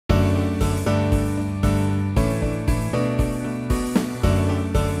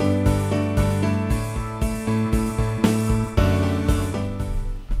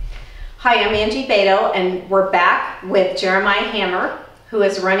Hi, I'm Angie Beto, and we're back with Jeremiah Hammer, who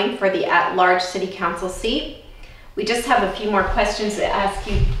is running for the at-large city council seat. We just have a few more questions to ask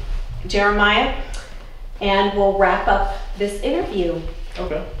you, Jeremiah, and we'll wrap up this interview.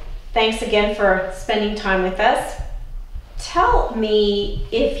 Okay. Thanks again for spending time with us. Tell me,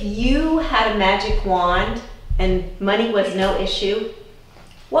 if you had a magic wand and money was no issue,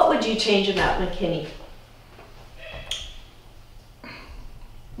 what would you change about McKinney?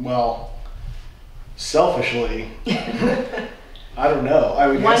 Well, selfishly, I don't know. I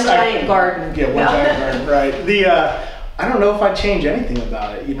would One guess giant garden. Yeah, one giant garden, right. I don't know if I'd change anything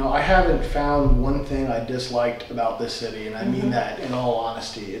about it. You know, I haven't found one thing I disliked about this city, and I mean that in all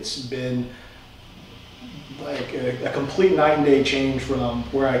honesty. It's been like a complete night and day change from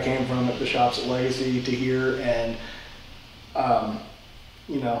where I came from at the shops at Legacy to here, and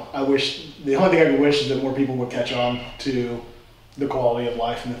you know, the only thing I could wish is that more people would catch on to the quality of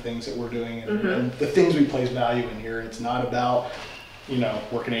life and the things that we're doing and the things we place value in here. It's not about, you know,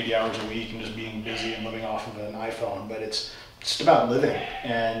 working 80 hours a week and just being busy and living off of an iPhone, but it's just about living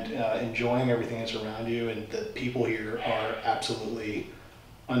and enjoying everything that's around you, and the people here are absolutely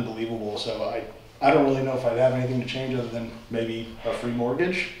unbelievable. So I don't really know if I'd have anything to change other than maybe a free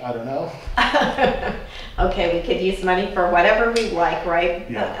mortgage. I don't know. Okay, we could use money for whatever we like, right?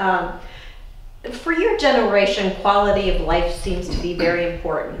 Yeah. For your generation, quality of life seems to be very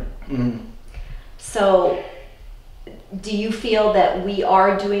important. So do you feel that we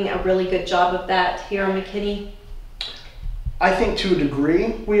are doing a really good job of that here in McKinney? I think to a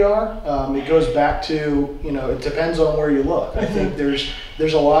degree we are. It goes back to, you know, it depends on where you look. I think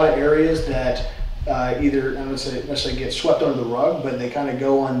there's a lot of areas that either, I don't say necessarily get swept under the rug, but they kind of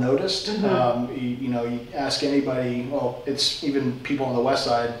go unnoticed. You know, you ask anybody, well, it's even people on the west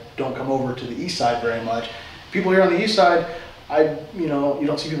side don't come over to the east side very much. People here on the east side, you know, you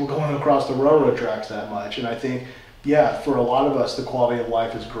don't see people going across the railroad tracks that much. And I think, yeah, for a lot of us, the quality of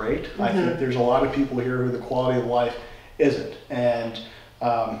life is great. I think there's a lot of people here who the quality of life isn't. And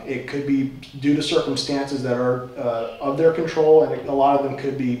it could be due to circumstances that are of their control, and a lot of them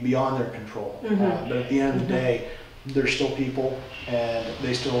could be beyond their control. But at the end of the day, they're still people, and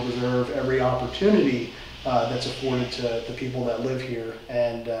they still deserve every opportunity that's afforded to the people that live here.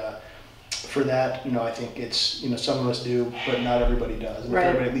 And for that, you know, I think it's, you know, some of us do, but not everybody does. And if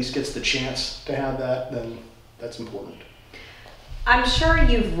everybody at least gets the chance to have that, then that's important. I'm sure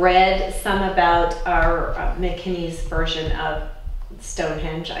you've read some about our McKinney's version of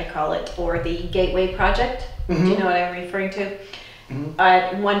Stonehenge, I call it, or the Gateway Project. Do you know what I'm referring to?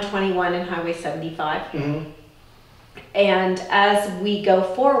 At 121 and Highway 75. And as we go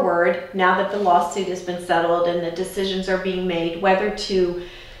forward, now that the lawsuit has been settled and the decisions are being made, whether to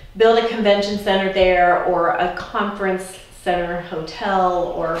build a convention center there or a conference center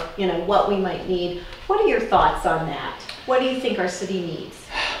hotel, or, you know, what we might need, what are your thoughts on that? What do you think our city needs?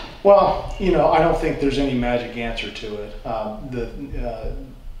 Well, you know, I don't think there's any magic answer to it.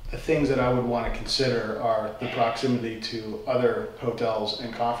 The things that I would want to consider are the proximity to other hotels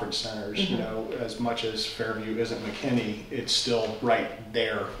and conference centers. You know, as much as Fairview isn't McKinney, it's still right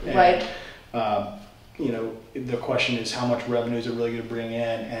there. Right. And, you know, the question is, how much revenue is it really going to bring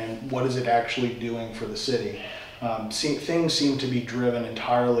in, and what is it actually doing for the city? Things seem to be driven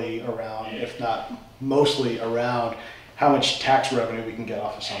entirely around, if not mostly around, how much tax revenue we can get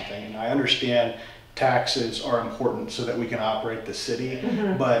off of something. And I understand taxes are important so that we can operate the city,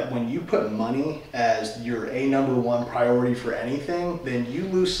 but when you put money as your #1 priority for anything, then you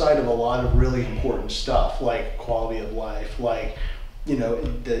lose sight of a lot of really important stuff, like quality of life, like, you know,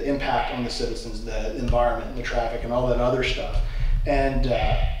 the impact on the citizens, the environment, and the traffic, and all that other stuff. And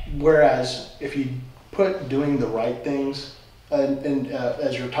whereas if you put doing the right things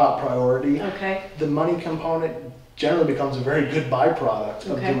as your top priority, the money component generally becomes a very good byproduct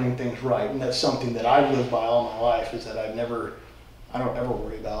of doing things right. And that's something that I've lived by all my life, is that I don't ever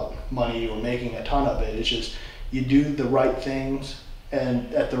worry about money or making a ton of it. It's just, you do the right things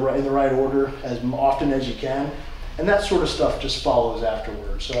and in the right order as often as you can, and that sort of stuff just follows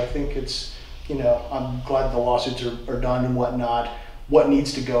afterwards. So I think it's, you know, I'm glad the lawsuits are done and whatnot. What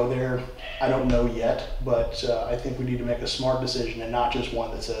needs to go there, I don't know yet, but I think we need to make a smart decision, and not just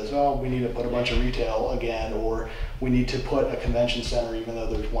one that says, oh, we need to put a bunch of retail again, or we need to put a convention center even though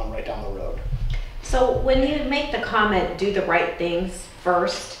there's one right down the road. So when you make the comment, do the right things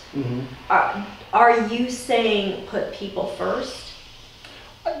first, are you saying put people first?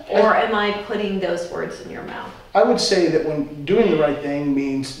 Or am I putting those words in your mouth? I would say that when doing the right thing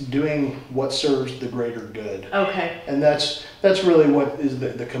means doing what serves the greater good. Okay. And that's really what is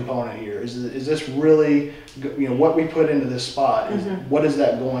the component here. Is this really, what we put into this spot, is what is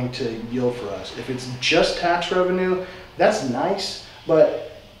that going to yield for us? If it's just tax revenue, that's nice,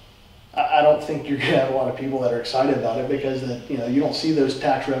 but I don't think you're going to have a lot of people that are excited about it, because you don't see those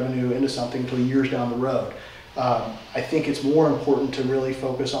tax revenue into something until years down the road. I think it's more important to really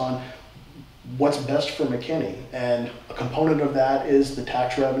focus on what's best for McKinney, and a component of that is the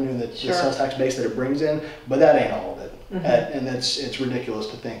tax revenue, the sales tax base that it brings in, but that ain't all of it. And it's ridiculous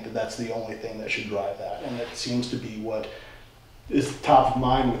to think that that's the only thing that should drive that, and it seems to be what is top of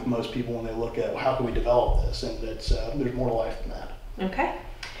mind with most people when they look at how can we develop this, and there's more to life than that. Okay.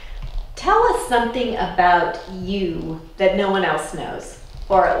 Tell us something about you that no one else knows,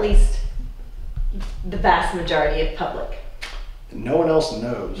 or at least the vast majority of public. No one else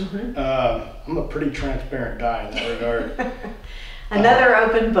knows. I'm a pretty transparent guy in that regard. Another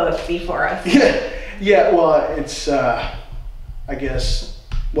open book before us. Yeah. Well, it's I guess.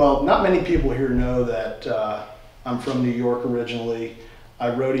 Well, not many people here know that I'm from New York originally. I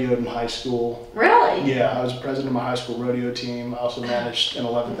rodeoed in high school. Really? Yeah, I was president of my high school rodeo team. I also managed an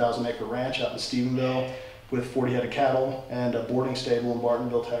 11,000-acre ranch out in Stephenville with 40 head of cattle and a boarding stable in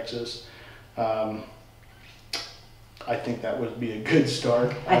Bartonville, Texas. I think that would be a good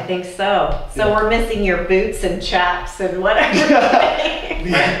start. I think so. So we're missing your boots and chaps and whatever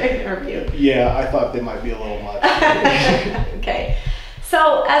interview. Yeah, I thought they might be a little much. Okay.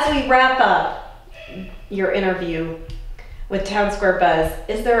 So as we wrap up your interview with Town Square Buzz,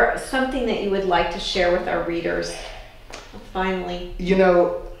 is there something that you would like to share with our readers? Finally.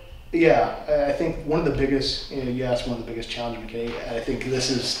 Yeah, I think one of the biggest, you asked one of the biggest challenges, McKinney, and I think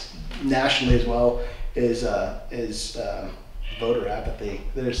this is nationally as well, is voter apathy.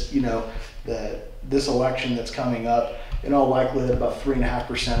 There's, this election that's coming up, in all likelihood, about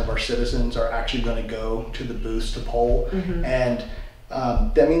 3.5% of our citizens are actually going to go to the booths to poll, and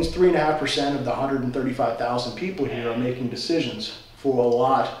that means 3.5% of the 135,000 people here are making decisions for a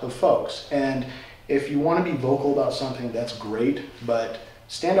lot of folks. And if you want to be vocal about something, that's great, but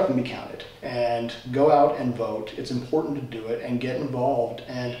stand up and be counted and go out and vote. It's important to do it and get involved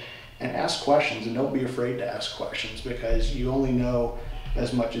and ask questions, and don't be afraid to ask questions, because you only know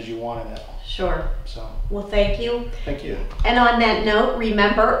as much as you want to know. Sure. So. Well, thank you. Thank you. And on that note,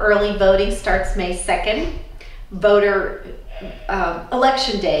 remember, early voting starts May 2nd.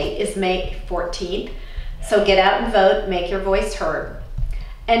 Election day is May 14th. So get out and vote, make your voice heard.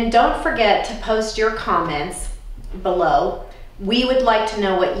 And don't forget to post your comments below. We would like to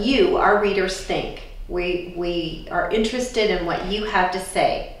know what you, our readers, think. We are interested in what you have to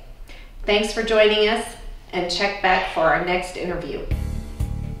say. Thanks for joining us, and check back for our next interview.